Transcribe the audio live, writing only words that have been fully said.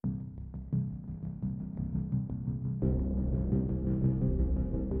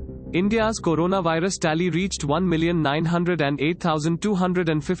India's coronavirus tally reached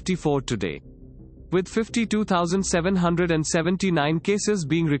 1,908,254 today, with 52,779 cases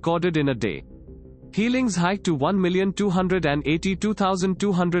being recorded in a day. Healings hiked to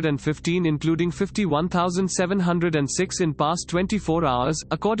 1,282,215, including 51,706 in past 24 hours,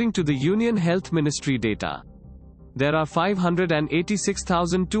 according to the Union Health Ministry data. There are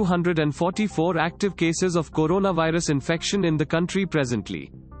 586,244 active cases of coronavirus infection in the country presently,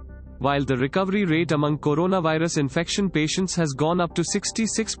 while the recovery rate among coronavirus infection patients has gone up to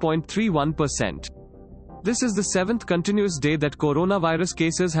 66.31%. This is the 7th continuous day that coronavirus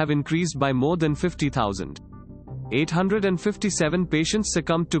cases have increased by more than 50,000. 857 patients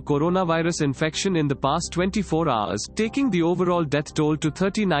succumbed to coronavirus infection in the past 24 hours, taking the overall death toll to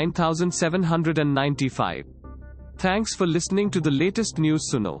 39,795. Thanks for listening to the latest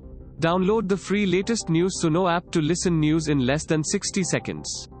News Suno. Download the free latest News Suno app to listen news in less than 60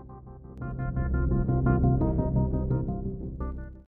 seconds.